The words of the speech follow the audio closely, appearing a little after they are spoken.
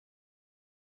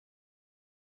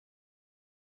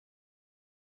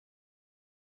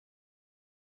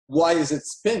why is it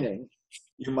spinning,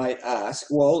 you might ask?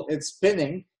 Well, it's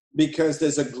spinning because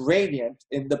there's a gradient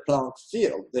in the Planck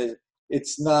field.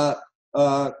 It's not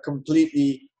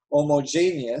completely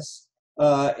homogeneous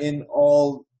in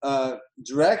all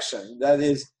direction. That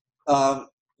is,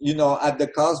 at the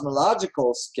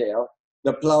cosmological scale,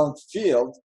 the Planck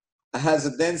field has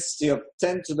a density of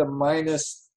 10 to the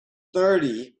minus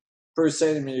 30 per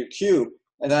centimeter cube.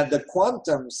 And at the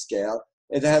quantum scale,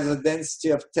 it has a density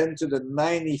of 10 to the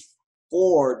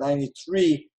 94,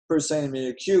 93 per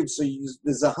centimeter cube. So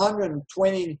there's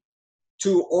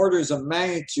 122 orders of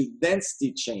magnitude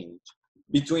density change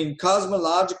between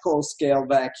cosmological scale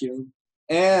vacuum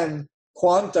and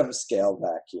quantum scale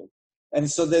vacuum. And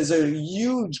so there's a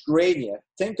huge gradient.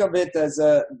 Think of it as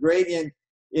a gradient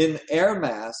in air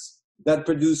mass that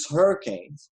produce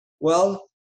hurricanes. Well,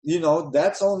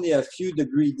 that's only a few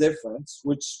degree difference,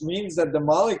 which means that the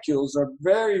molecules are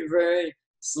very, very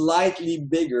slightly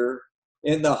bigger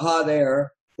in the hot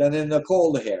air than in the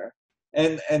cold air.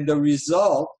 And the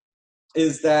result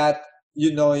is that,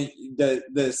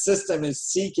 the system is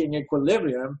seeking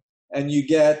equilibrium, and you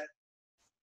get,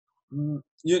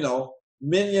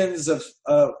 millions of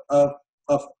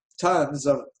tons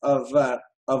of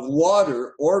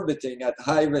water orbiting at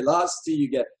high velocity. You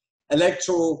get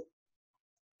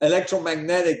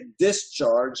electromagnetic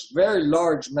discharge, very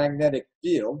large magnetic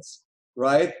fields,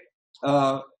 right?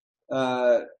 Plasma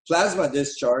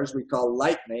discharge, we call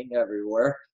lightning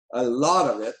everywhere. A lot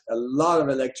of it, a lot of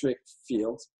electric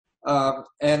fields.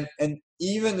 And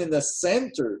even in the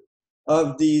center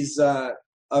of these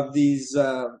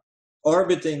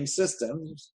orbiting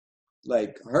systems,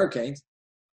 like hurricanes,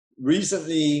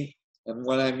 recently, and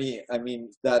what I mean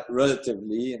that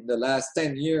relatively, in the last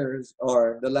 10 years,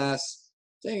 or the last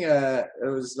thing, it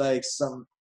was like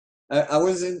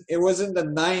it was in the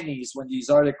 90s when these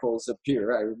articles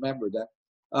appear, I remember that,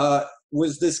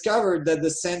 was discovered that the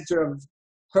center of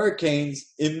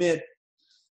hurricanes emit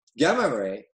gamma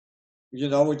ray,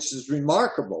 which is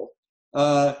remarkable.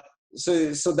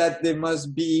 So that there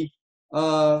must be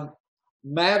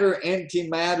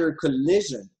matter-antimatter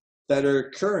collision that are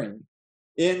occurring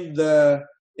in the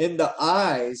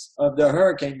eyes of the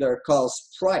hurricane that are called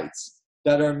sprites,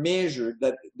 that are measured,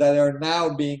 that are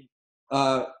now being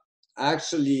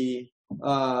actually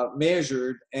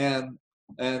measured and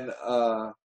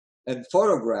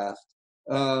photographed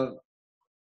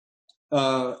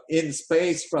in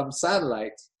space from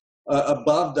satellites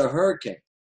above the hurricane.